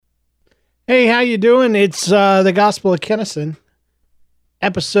Hey, how you doing? It's the Gospel of Kennison,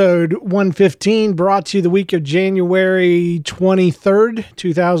 episode 115, brought to you the week of January 23rd,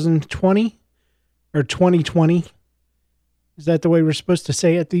 2020, or 2020. Is that the way we're supposed to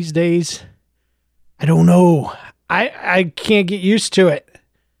say it these days? I don't know. I can't get used to it.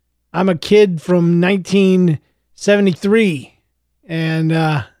 I'm a kid from 1973, and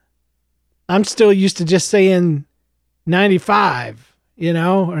I'm still used to just saying 95.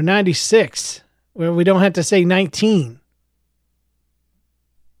 Or 96, where we don't have to say 19.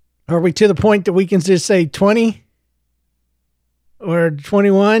 Are we to the point that we can just say 20 or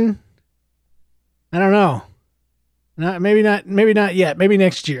 21? I don't know. Maybe not yet. Maybe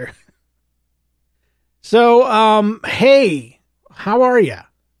next year. So, hey, how are you?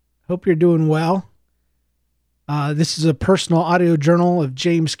 Hope you're doing well. This is a personal audio journal of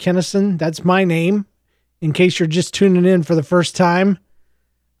James Kennison. That's my name. In case you're just tuning in for the first time,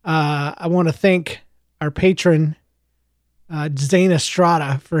 I want to thank our patron, Zane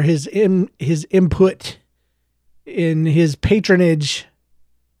Estrada, for his input in his patronage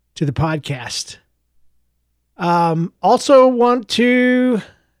to the podcast. Also want to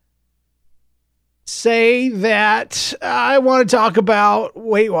say that I want to talk about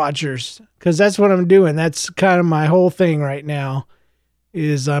Weight Watchers, because that's what I'm doing. That's kind of my whole thing right now,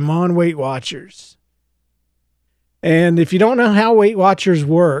 is I'm on Weight Watchers. And if you don't know how Weight Watchers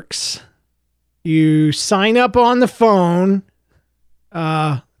works, you sign up on the phone,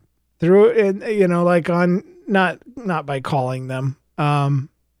 through it, like on, not by calling them, through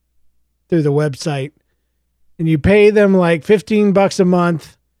the website, and you pay them like $15 a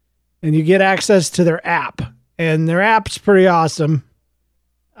month, and you get access to their app, and their app's pretty awesome.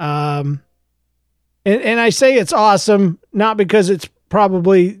 And I say it's awesome, not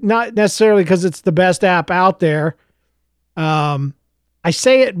necessarily because it's the best app out there. I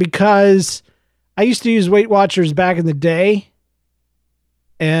say it because I used to use Weight Watchers back in the day,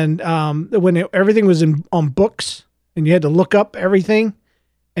 and when everything was on books and you had to look up everything,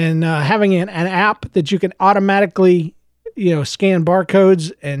 and having an app that you can automatically, scan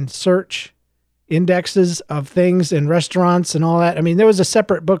barcodes and search indexes of things in restaurants and all that. I mean, there was a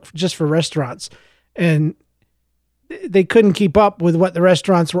separate book just for restaurants, and they couldn't keep up with what the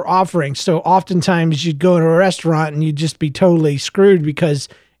restaurants were offering. So oftentimes you'd go to a restaurant and you'd just be totally screwed because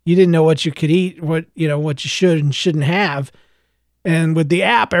you didn't know what you could eat, what you should and shouldn't have. And with the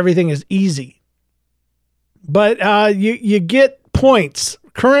app, everything is easy. But you get points.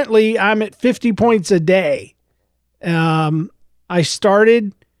 Currently, I'm at 50 points a day. I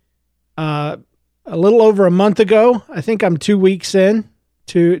started a little over a month ago. I think I'm 2 weeks in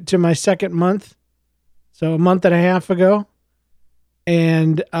to my second month. So a month and a half ago.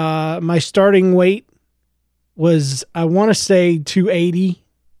 And my starting weight was, I want to say 280.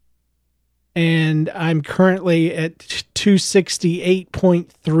 And I'm currently at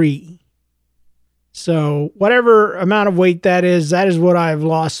 268.3. So whatever amount of weight that is what I've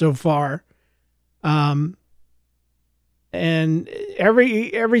lost so far. And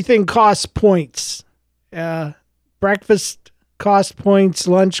everything costs points. Breakfast cost points,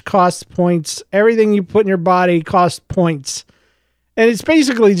 lunch costs points, everything you put in your body costs points. And it's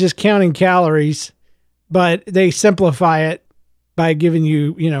basically just counting calories, but they simplify it by giving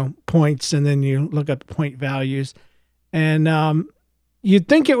you, points, and then you look up point values. And you'd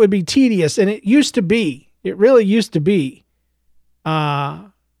think it would be tedious, and it used to be. It really used to be.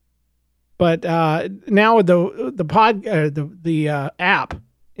 But now with the app,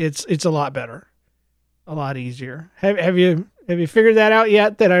 it's a lot better, a lot easier. Have you figured that out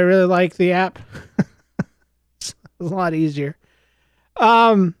yet, that I really like the app? It's a lot easier.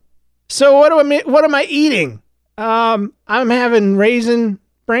 So what am I eating? I'm having Raisin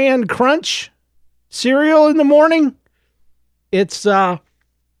Bran Crunch cereal in the morning. It's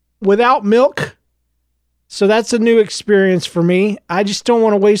without milk. So that's a new experience for me. I just don't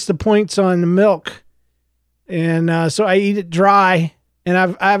want to waste the points on the milk. And so I eat it dry, and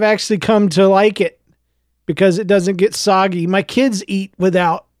I've actually come to like it, because it doesn't get soggy. My kids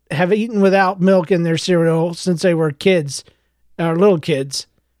have eaten without milk in their cereal since they were kids, or little kids.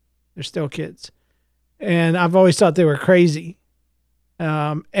 They're still kids. And I've always thought they were crazy.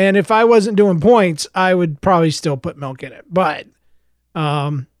 And if I wasn't doing points, I would probably still put milk in it. But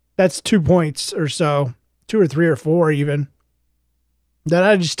that's 2 points or so, 2 or 3 or 4 even, that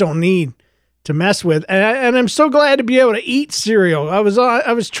I just don't need to mess with. And I'm so glad to be able to eat cereal. I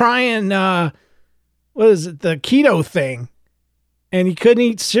was trying, the keto thing, and you couldn't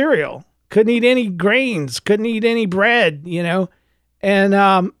eat cereal, couldn't eat any grains, couldn't eat any bread, and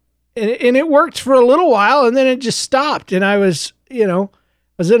it worked for a little while, and then it just stopped. And I was,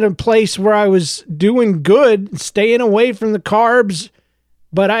 was in a place where I was doing good, staying away from the carbs.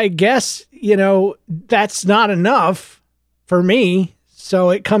 But I guess, that's not enough for me.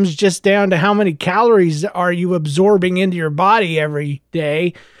 So it comes just down to how many calories are you absorbing into your body every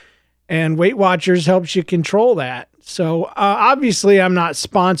day. And Weight Watchers helps you control that. So obviously I'm not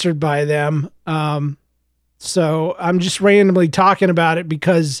sponsored by them. So I'm just randomly talking about it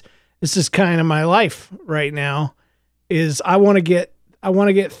because this is kind of my life right now. Is I want to get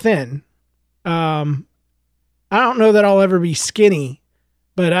thin. I don't know that I'll ever be skinny,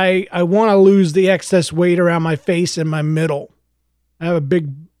 but I want to lose the excess weight around my face and my middle. I have a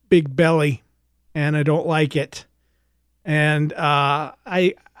big belly, and I don't like it. And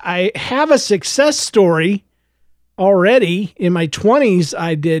I have a success story already. In my 20s,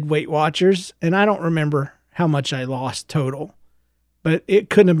 I did Weight Watchers, and I don't remember how much I lost total, but it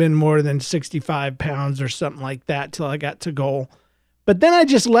couldn't have been more than 65 pounds or something like that till I got to goal. But then I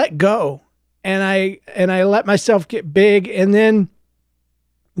just let go, and I let myself get big. And then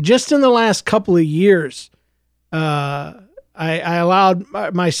just in the last couple of years, I allowed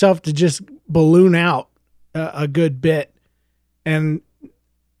myself to just balloon out a good bit. And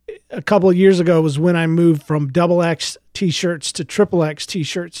a couple of years ago was when I moved from XX t-shirts to XXX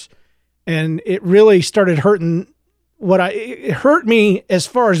t-shirts. And it really started hurting it hurt me as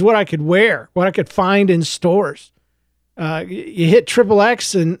far as what I could wear, what I could find in stores. You hit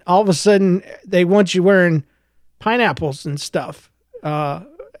XXX and all of a sudden they want you wearing pineapples and stuff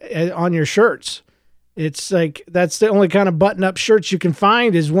on your shirts. It's like, that's the only kind of button-up shirts you can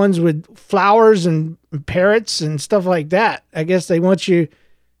find is ones with flowers and parrots and stuff like that. I guess they want you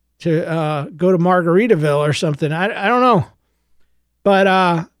to go to Margaritaville or something. I don't know.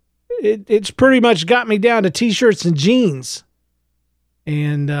 But it's pretty much got me down to t-shirts and jeans.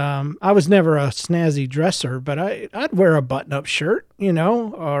 And I was never a snazzy dresser, but I'd wear a button-up shirt,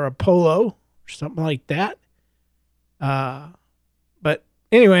 or a polo or something like that. But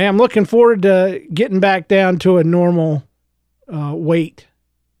anyway, I'm looking forward to getting back down to a normal weight.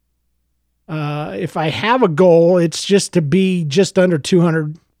 If I have a goal, it's just to be just under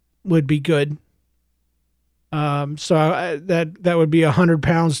 200 would be good. So that would be 100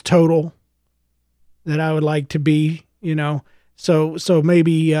 pounds total that I would like to be, so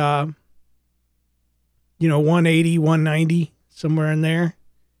maybe, 180, 190, somewhere in there.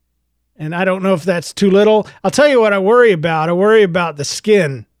 And I don't know if that's too little. I'll tell you what I worry about. I worry about the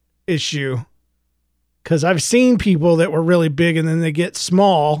skin issue, because I've seen people that were really big and then they get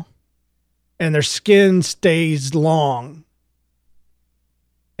small and their skin stays long.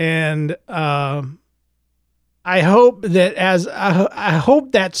 And, I hope that I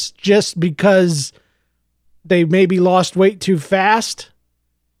hope that's just because they maybe lost weight too fast,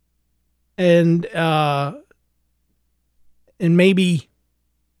 and maybe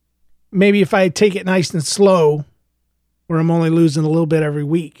if I take it nice and slow, where I'm only losing a little bit every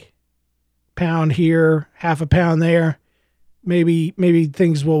week, pound here, half a pound there, maybe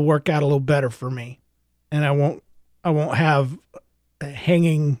things will work out a little better for me, and I won't have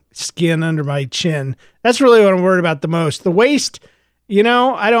hanging skin under my chin. That's really what I'm worried about the most. The waist,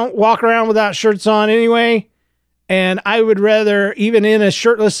 I don't walk around without shirts on anyway. And I would rather, even in a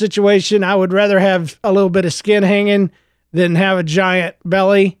shirtless situation, I would rather have a little bit of skin hanging than have a giant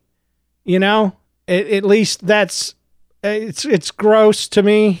belly. At least that's, it's gross to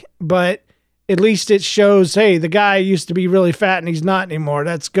me, but at least it shows, hey, the guy used to be really fat and he's not anymore.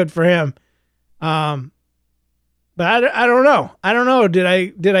 That's good for him. But I don't know. I don't know. Did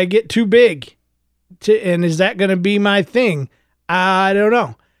I get too big? And is that going to be my thing? I don't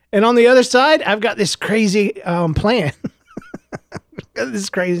know. And on the other side, I've got this crazy plan. This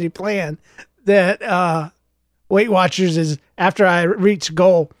crazy plan that Weight Watchers is, after I reach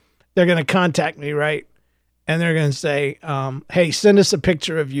goal, they're going to contact me, right? And they're going to say, hey, send us a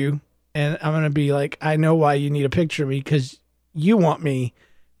picture of you. And I'm going to be like, I know why you need a picture of me, because you want me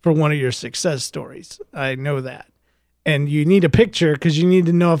for one of your success stories. I know that. And you need a picture because you need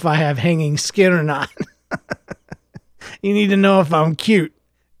to know if I have hanging skin or not. You need to know if I'm cute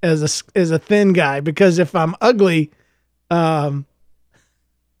as a thin guy, because if I'm ugly, like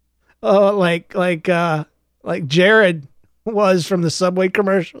Jared was from the Subway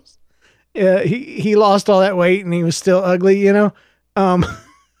commercials. He lost all that weight and he was still ugly, I'm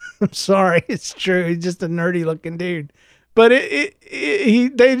sorry, it's true. He's just a nerdy looking dude. But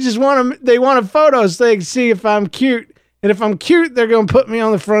they just want a photo so they can see if I'm cute. And if I'm cute, they're going to put me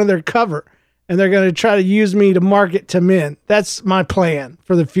on the front of their cover. And they're going to try to use me to market to men. That's my plan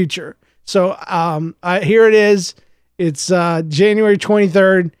for the future. So here it is. It's January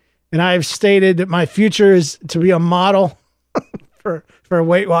 23rd. And I've stated that my future is to be a model for for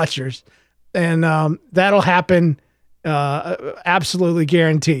Weight Watchers. And that'll happen, absolutely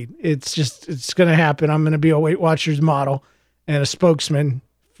guaranteed. It's going to happen. I'm going to be a Weight Watchers model and a spokesman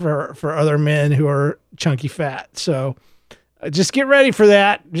for other men who are chunky fat. So just get ready for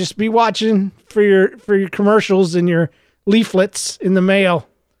that. Just be watching for your commercials and your leaflets in the mail.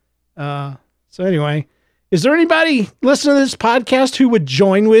 So anyway, is there anybody listening to this podcast who would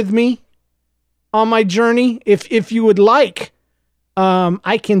join with me on my journey? If you would like,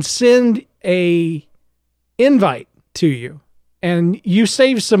 I can send a invite to you and you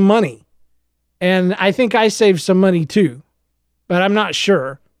save some money. And I think I save some money too, but I'm not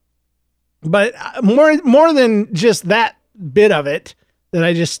sure. But more than just that bit of it that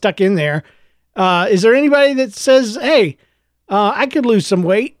I just stuck in there, is there anybody that says, hey, I could lose some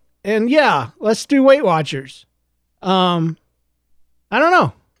weight, and yeah, let's do Weight Watchers? I don't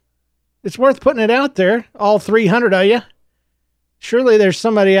know. It's worth putting it out there. All 300 of you. Surely there's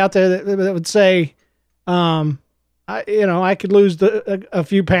somebody out there that would say, I could lose a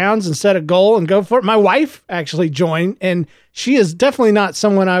few pounds and set a goal and go for it. My wife actually joined, and she is definitely not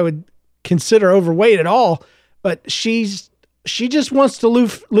someone I would consider overweight at all, but she just wants to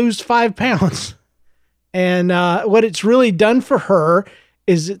lose 5 pounds. And what it's really done for her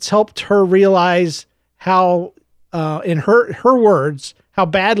is it's helped her realize how, in her words, how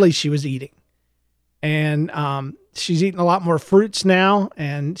badly she was eating. And she's eating a lot more fruits now,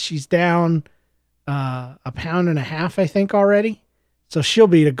 and she's down 1.5 pounds, I think, already. So she'll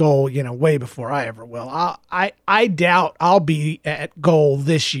be at goal, way before I ever will. I doubt I'll be at goal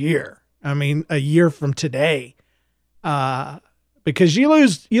this year. I mean, a year from today, because you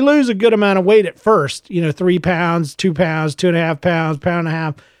lose a good amount of weight at first, 3 pounds, 2 pounds, 2.5 pounds, 1.5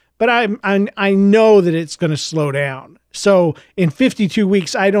 pounds. But I know that it's going to slow down. So in 52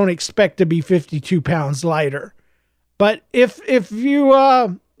 weeks, I don't expect to be 52 pounds lighter. But if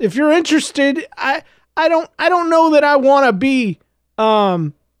you're interested, I don't know that I want to be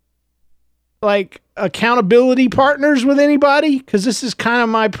like accountability partners with anybody, because this is kind of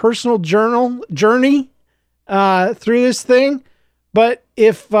my personal journey through this thing. But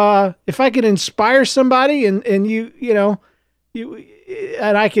if I could inspire somebody and you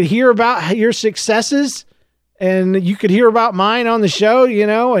and I could hear about your successes, and you could hear about mine on the show,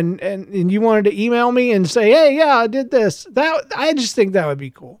 and you wanted to email me and say, hey, yeah, I did this. I just think that would be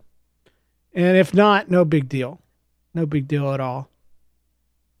cool. And if not, no big deal. No big deal at all.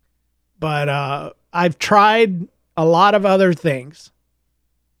 But I've tried a lot of other things.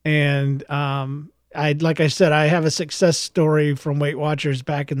 And like I said, I have a success story from Weight Watchers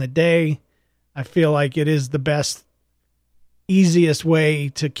back in the day. I feel like it is the best, easiest way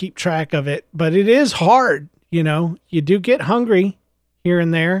to keep track of it. But it is hard. You do get hungry here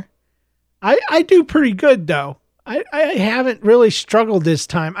and there. I do pretty good, though. I haven't really struggled this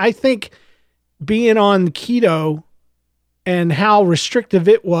time. I think being on keto and how restrictive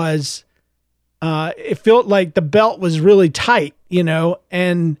it was, it felt like the belt was really tight,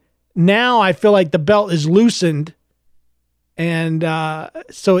 and now I feel like the belt is loosened, and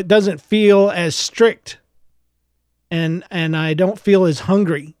so it doesn't feel as strict, and I don't feel as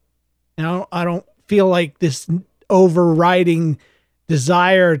hungry. I don't feel like this overriding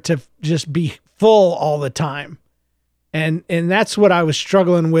desire to just be full all the time. And that's what I was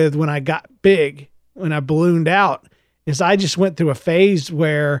struggling with when I got big, when I ballooned out, is I just went through a phase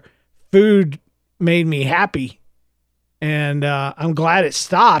where food made me happy. And I'm glad it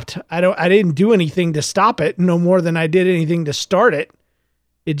stopped. I didn't do anything to stop it, no more than I did anything to start it.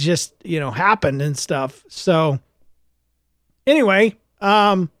 It just, happened and stuff. So anyway,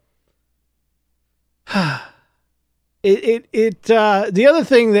 the other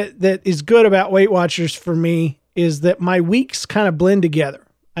thing that is good about Weight Watchers for me is that my weeks kind of blend together.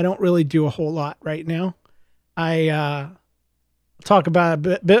 I don't really do a whole lot right now. I'll talk about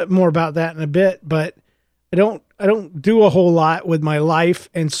a bit more about that in a bit, but I don't do a whole lot with my life.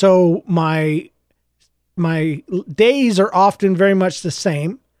 And so my days are often very much the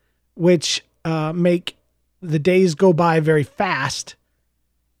same, which make the days go by very fast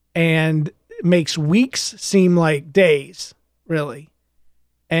and makes weeks seem like days, really.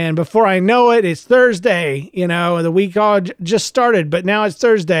 And before I know it, it's Thursday, the week all just started, but now it's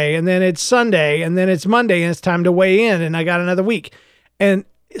Thursday, and then it's Sunday, and then it's Monday, and it's time to weigh in, and I got another week. And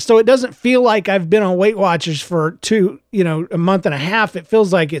so it doesn't feel like I've been on Weight Watchers for a month and a half. It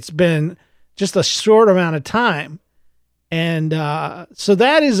feels like it's been just a short amount of time. And so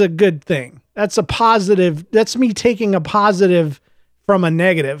that is a good thing. That's a positive. That's me taking a positive from a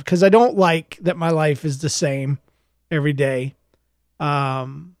negative, because I don't like that my life is the same every day.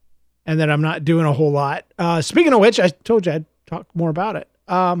 And that I'm not doing a whole lot. Speaking of which, I told you I'd talk more about it.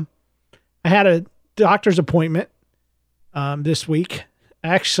 I had a doctor's appointment this week.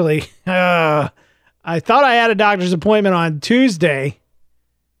 Actually, I thought I had a doctor's appointment on Tuesday,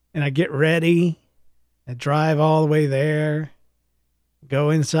 and I get ready, I drive all the way there, go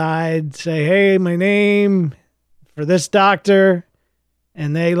inside, say, hey, my name for this doctor.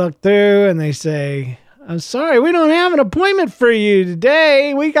 And they look through and they say, I'm sorry, we don't have an appointment for you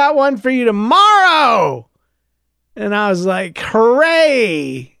today. We got one for you tomorrow. And I was like,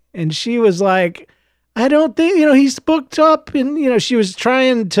 hooray. And she was like, I don't think, he's booked up. And, she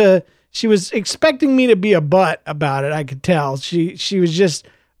was expecting me to be a butt about it. I could tell. She was just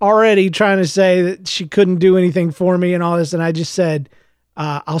already trying to say that she couldn't do anything for me and all this. And I just said,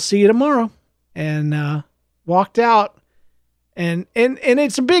 I'll see you tomorrow. And walked out. And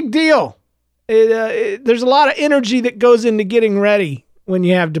it's a big deal. There's a lot of energy that goes into getting ready when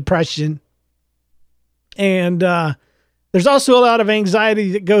you have depression. And there's also a lot of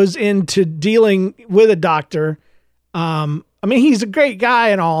anxiety that goes into dealing with a doctor. He's a great guy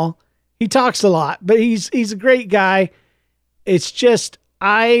and all. He talks a lot, but he's a great guy. It's just,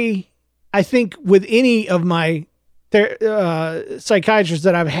 I think with any of my psychiatrists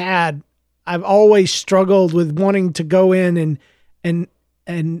that I've had, I've always struggled with wanting to go in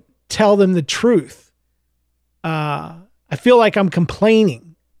and tell them the truth. I feel like I'm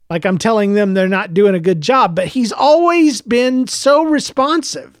complaining, like I'm telling them they're not doing a good job, but he's always been so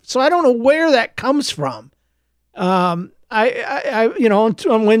responsive. So I don't know where that comes from. On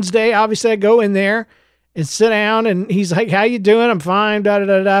Wednesday, obviously I go in there and sit down and he's like, how you doing? I'm fine. Da, da,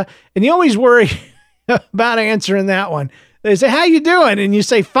 da, da. And you always worry about answering that one. They say, how you doing? And you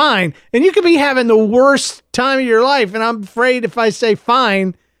say, fine. And you could be having the worst time of your life. And I'm afraid if I say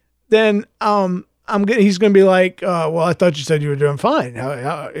fine, then he's going to be like, well, I thought you said you were doing fine.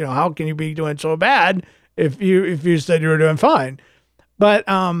 How can you be doing so bad if you said you were doing fine? But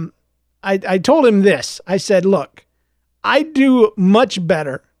I told him this. I said, look, I do much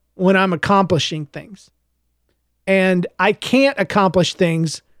better when I'm accomplishing things. And I can't accomplish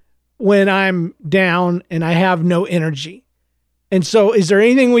things when I'm down and I have no energy. And so is there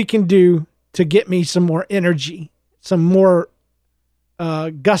anything we can do to get me some more energy, some more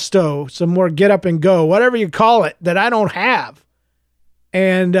gusto, some more get up and go, whatever you call it, that I don't have?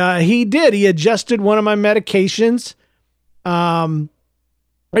 And he did. He adjusted one of my medications.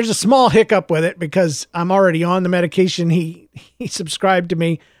 There's a small hiccup with it because I'm already on the medication. He subscribed to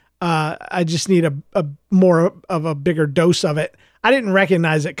me. I just need a more of a bigger dose of it. I didn't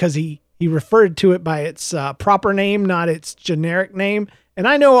recognize it because he referred to it by its proper name, not its generic name. And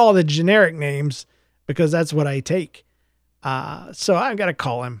I know all the generic names because that's what I take. So I've got to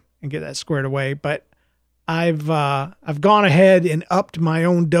call him and get that squared away. But I've gone ahead and upped my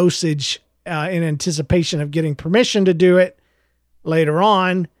own dosage in anticipation of getting permission to do it later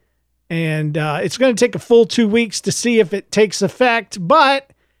on. And it's going to take a full 2 weeks to see if it takes effect. But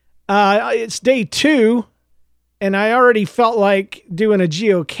it's day 2, and I already felt like doing a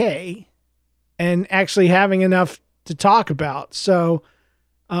GOK and actually having enough to talk about. So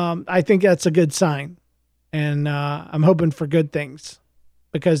I think that's a good sign. And I'm hoping for good things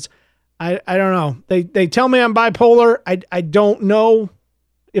because I don't know. They tell me I'm bipolar. I don't know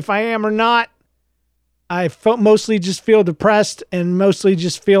if I am or not. I mostly just feel depressed and mostly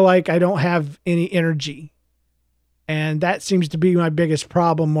just feel like I don't have any energy. And that seems to be my biggest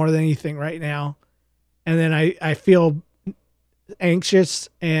problem more than anything right now. And then I feel anxious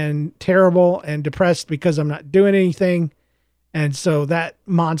and terrible and depressed because I'm not doing anything. And so that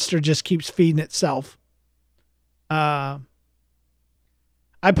monster just keeps feeding itself. I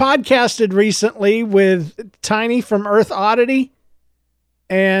podcasted recently with Tiny from Earth Oddity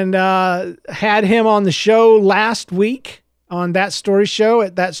and had him on the show last week on That Story Show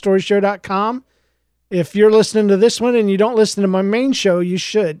at thatstoryshow.com. If you're listening to this one and you don't listen to my main show, you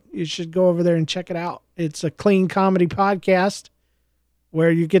should. You should go over there and check it out. It's a clean comedy podcast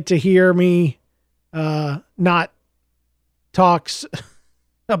where you get to hear me not talks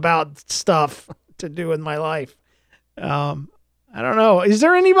about stuff to do with my life. I don't know. Is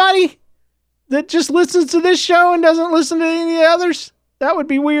there anybody that just listens to this show and doesn't listen to any of the others? That would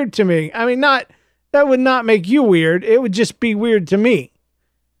be weird to me. I mean, that would not make you weird. It would just be weird to me.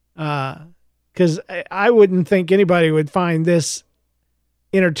 Because I wouldn't think anybody would find this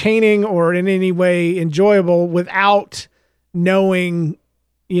entertaining or in any way enjoyable without knowing,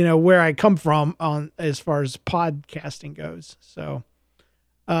 where I come from on as far as podcasting goes. So,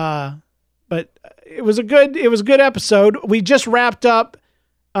 but it was a good episode. We just wrapped up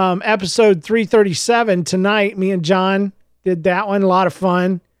episode 337 tonight. Me and John did that one. A lot of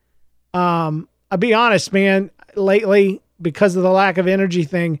fun. I'll be honest, man, lately because of the lack of energy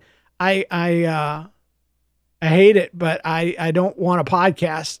thing, I hate it, but I don't want a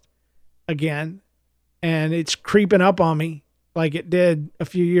podcast again. And it's creeping up on me like it did a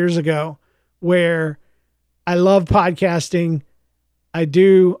few years ago, where I love podcasting. I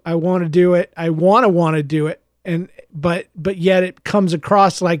want to do it. I want to do it. But yet it comes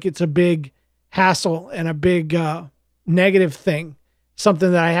across like it's a big hassle and a big negative thing,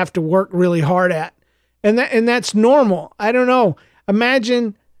 something that I have to work really hard at. And that's normal. I don't know.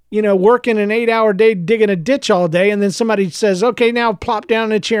 Imagine, working an 8-hour day, digging a ditch all day. And then somebody says, okay, now plop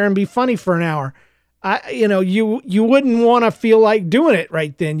down in a chair and be funny for an hour. You wouldn't want to feel like doing it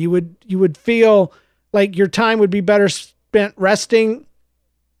right then. You would feel like your time would be better spent resting,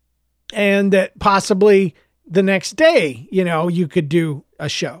 and that possibly the next day, you could do a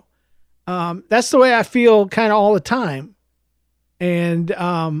show. That's the way I feel kind of all the time. And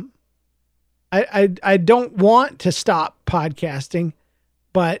I don't want to stop podcasting,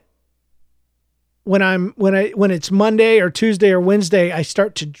 but when it's Monday or Tuesday or Wednesday, I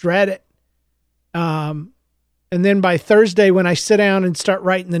start to dread it. And then by Thursday, when I sit down and start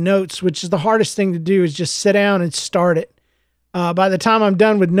writing the notes, which is the hardest thing to do, is just sit down and start it. By the time I'm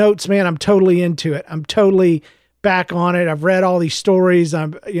done with notes, man, I'm totally into it. I'm totally back on it. I've read all these stories.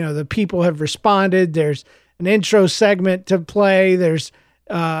 The people have responded. There's an intro segment to play. There's,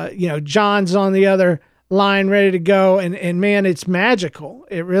 John's on the other line ready to go. And man, it's magical.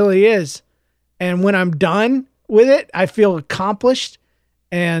 It really is. And when I'm done with it, I feel accomplished.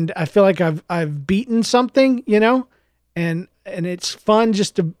 And I feel like I've beaten something, and it's fun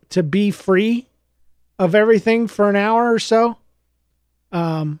just to be free of everything for an hour or so.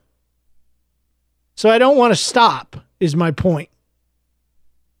 So I don't want to stop is my point.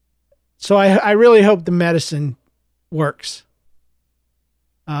 So I really hope the medicine works.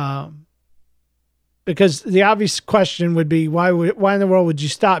 Because the obvious question would be, why in the world would you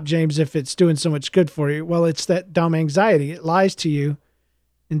stop, James, if it's doing so much good for you? Well, it's that dumb anxiety. It lies to you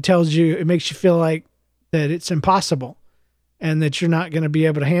and it makes you feel like that it's impossible and that you're not going to be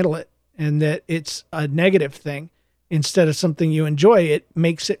able to handle it and that it's a negative thing instead of something you enjoy. It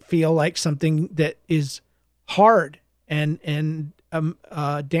makes it feel like something that is hard and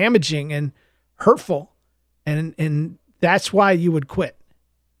damaging and hurtful. And that's why you would quit.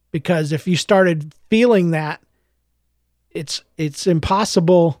 Because if you started feeling that, it's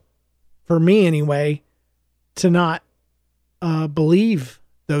impossible for me anyway to not believe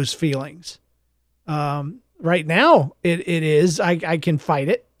those feelings. Right now it is, I can fight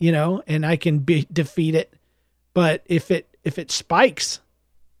it, and I can defeat it. But if it spikes,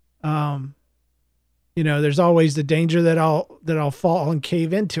 there's always the danger that I'll fall and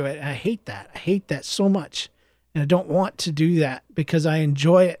cave into it. And I hate that. I hate that so much. And I don't want to do that because I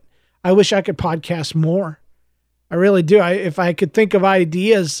enjoy it. I wish I could podcast more. I really do. If I could think of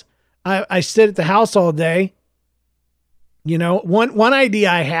ideas, I sit at the house all day. One idea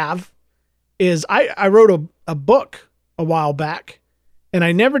I have is I wrote a book a while back and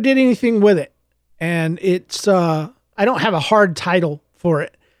I never did anything with it. And it's, I don't have a hard title for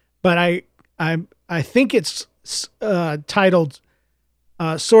it, but I think it's, titled,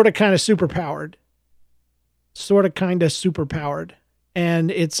 Sorta Kinda Superpowered.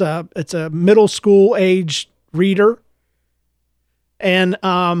 And it's a middle school age reader. And,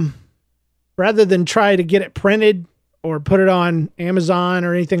 rather than try to get it printed or put it on Amazon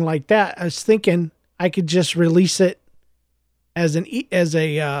or anything like that, I was thinking I could just release it as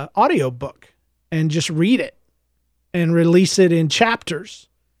a audio book and just read it and release it in chapters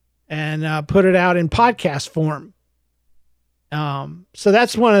and put it out in podcast form. So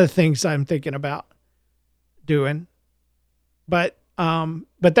that's one of the things I'm thinking about doing. But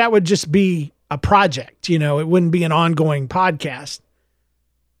that would just be a project, it wouldn't be an ongoing podcast.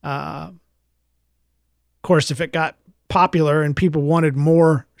 Of course, if it got popular and people wanted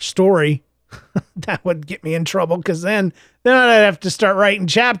more story, that would get me in trouble because then I'd have to start writing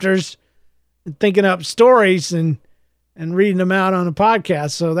chapters and thinking up stories and reading them out on a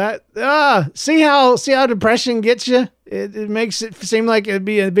podcast. So that, see how depression gets you? It makes it seem like it'd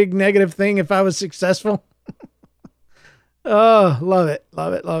be a big negative thing if I was successful. Oh, love it.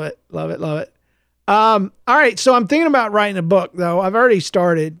 All right. So I'm thinking about writing a book though. I've already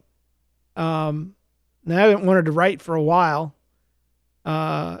started. And I haven't wanted to write for a while.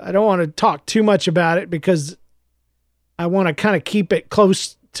 I don't want to talk too much about it because I want to kind of keep it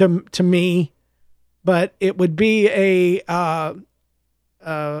close to me, but it would be a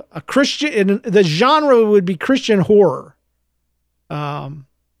Christian, the genre would be Christian horror. And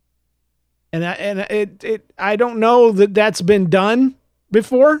I don't know that that's been done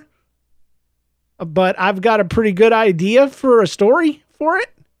before. but I've got a pretty good idea for a story for it.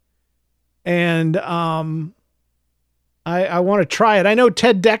 And I want to try it. I know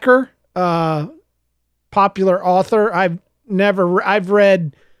Ted Dekker, popular author. I've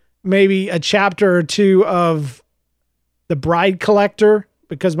read maybe a chapter or two of The Bride Collector,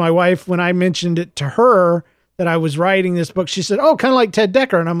 because my wife, when I mentioned it to her that I was writing this book, she said, oh, kind of like Ted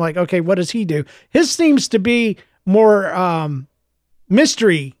Dekker. And I'm like, okay, what does he do? His seems to be more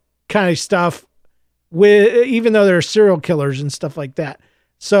mystery kind of stuff, with even though there are serial killers and stuff like that.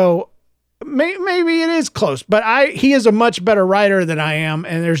 So maybe it is close, but he is a much better writer than I am,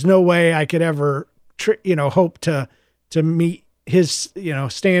 and there's no way I could ever hope to meet his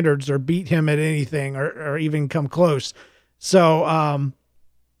standards or beat him at anything or even come close. So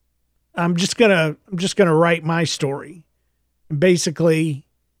I'm just gonna write my story. And basically,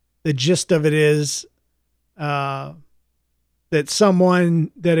 the gist of it is that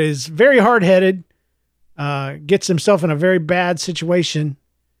someone that is very hard-headed gets himself in a very bad situation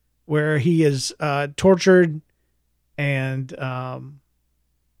where he is tortured and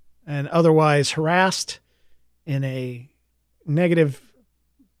otherwise harassed in a negative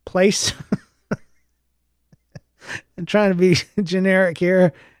place. I'm trying to be generic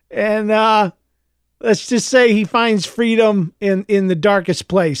here. And let's just say he finds freedom in the darkest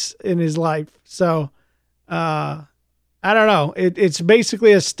place in his life. So I don't know. It's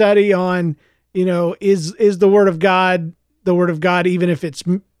basically a study on, is the word of God even if it's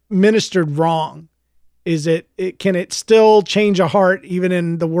ministered wrong? Can it still change a heart even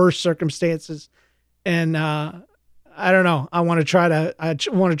in the worst circumstances? And I don't know. I want to try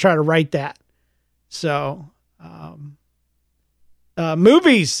to write that. So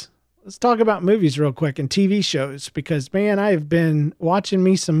movies. Let's talk about movies real quick and TV shows, because man, I have been watching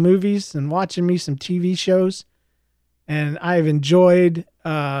me some movies and watching me some TV shows, and I've enjoyed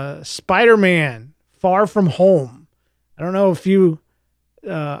Spider-Man: Far From Home. I don't know if you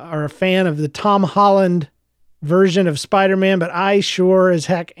are a fan of the Tom Holland version of Spider-Man, but I sure as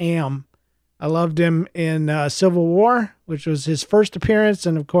heck am. I loved him in Civil War, which was his first appearance,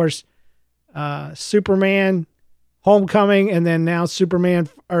 and of course, Superman, Homecoming, and then now Spider-Man,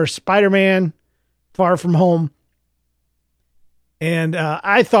 Far From Home. And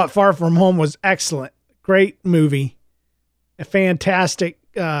I thought Far From Home was excellent. Great movie. A fantastic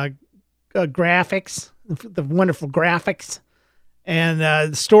graphics, the wonderful graphics. And the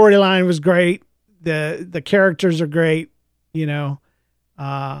storyline was great. The characters are great. They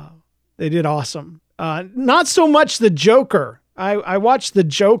did awesome. Not so much the Joker. I watched the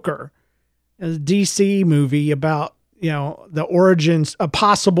Joker, a DC movie about, the origins, a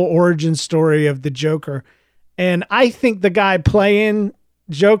possible origin story of the Joker. And I think the guy playing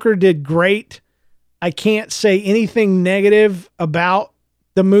Joker did great. I can't say anything negative about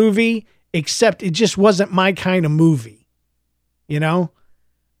the movie, except it just wasn't my kind of movie. It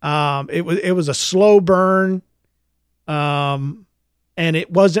was a slow burn. And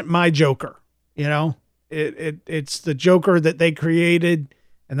it wasn't my Joker, it's the Joker that they created,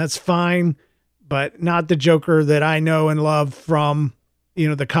 and that's fine, but not the Joker that I know and love from,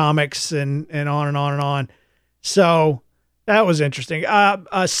 the comics and on and on and on. So that was interesting.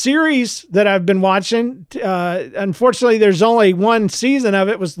 A series that I've been watching, unfortunately, there's only one season of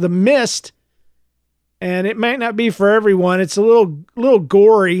it, was The Mist, and it might not be for everyone. It's a little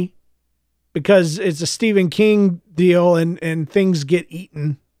gory because it's a Stephen King deal, and things get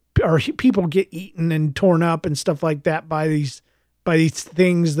eaten, or people get eaten and torn up and stuff like that by these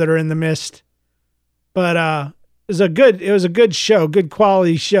things that are in the mist. But it was a good show, good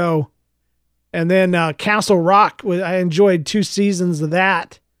quality show. And then Castle Rock, I enjoyed 2 seasons of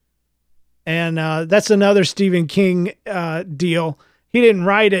that. And that's another Stephen King deal. He didn't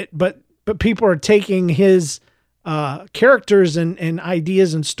write it, but people are taking his characters and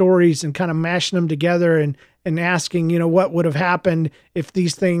ideas and stories and kind of mashing them together and asking, what would have happened if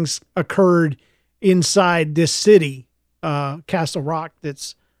these things occurred inside this city, Castle Rock,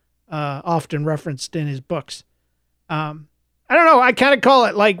 that's often referenced in his books. I don't know. I kind of call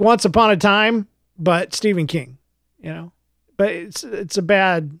it like Once Upon a Time, but Stephen King, but it's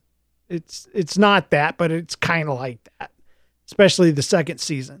not that, but it's kind of like that, especially the second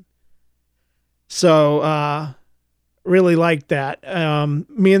season. So, really liked that.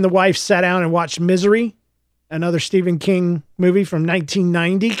 Me and the wife sat down and watched Misery, another Stephen King movie from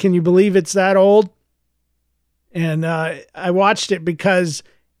 1990. Can you believe it's that old? And I watched it because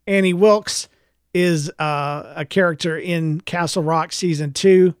Annie Wilkes is a character in Castle Rock season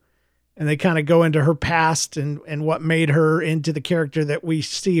 2, and they kind of go into her past and what made her into the character that we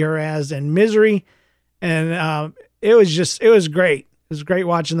see her as in Misery. And it was great. It was great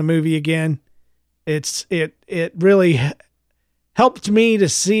watching the movie again. It really helped me to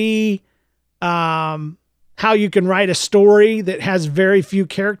see how you can write a story that has very few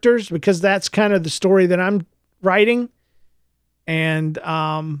characters, because that's kind of the story that I'm writing. And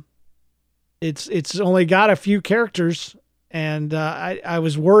it's only got a few characters, and I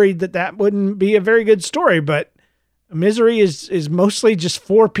was worried that wouldn't be a very good story, but Misery is mostly just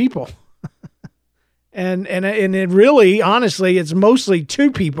 4 people. and it really, honestly, it's mostly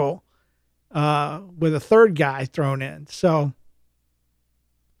 2 people with a third guy thrown in. So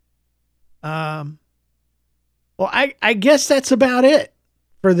well, I guess that's about it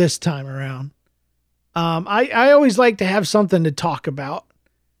for this time around. I always like to have something to talk about,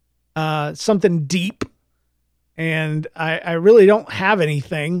 something deep, and I really don't have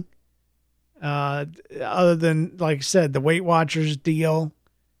anything other than, like I said, the Weight Watchers deal,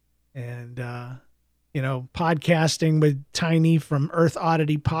 and podcasting with Tiny from Earth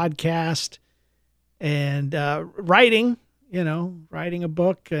Oddity Podcast, and writing a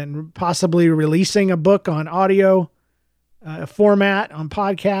book, and possibly releasing a book on audio format on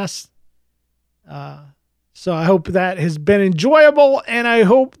podcasts. So I hope that has been enjoyable, and I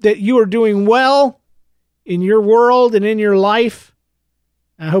hope that you are doing well in your world and in your life.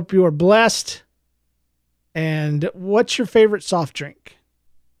 I hope you are blessed. And what's your favorite soft drink?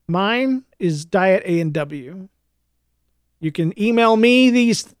 Mine is Diet A&W. You can email me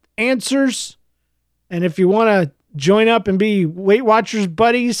these answers, and if you want to join up and be Weight Watchers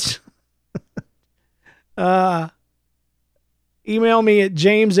buddies, email me at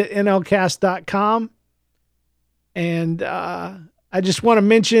james@nlcast.com. And I just want to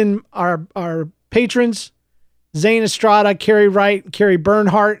mention our patrons, Zane Estrada, Carrie Wright, Carrie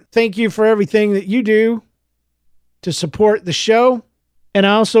Bernhardt. Thank you for everything that you do to support the show. And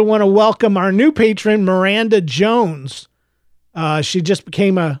I also want to welcome our new patron, Miranda Jones. She just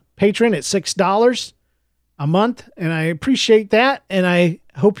became a patron at $6 a month, and I appreciate that. And I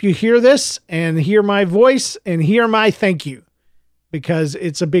hope you hear this and hear my voice and hear my thank you, because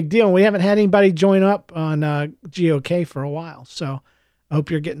it's a big deal. We haven't had anybody join up on GOK for a while, so I hope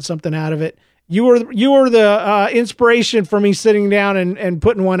you're getting something out of it. You were the inspiration for me sitting down and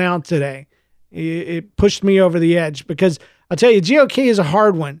putting one out today. It pushed me over the edge, because I'll tell you, GOK is a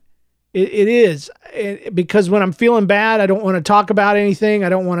hard one. It is, because when I'm feeling bad, I don't want to talk about anything. I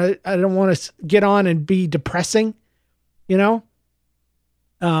don't want to get on and be depressing. It's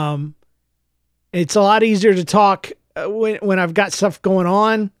a lot easier to talk when I've got stuff going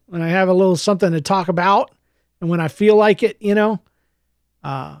on, when I have a little something to talk about, and when I feel like it, when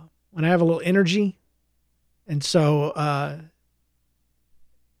I have a little energy. And so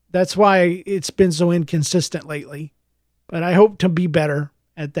that's why it's been so inconsistent lately, but I hope to be better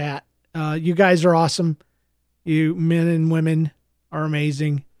at that. You guys are awesome. You men and women are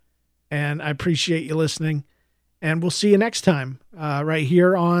amazing, and I appreciate you listening, and we'll see you next time right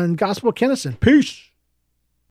here on Gospel Kennison. Peace.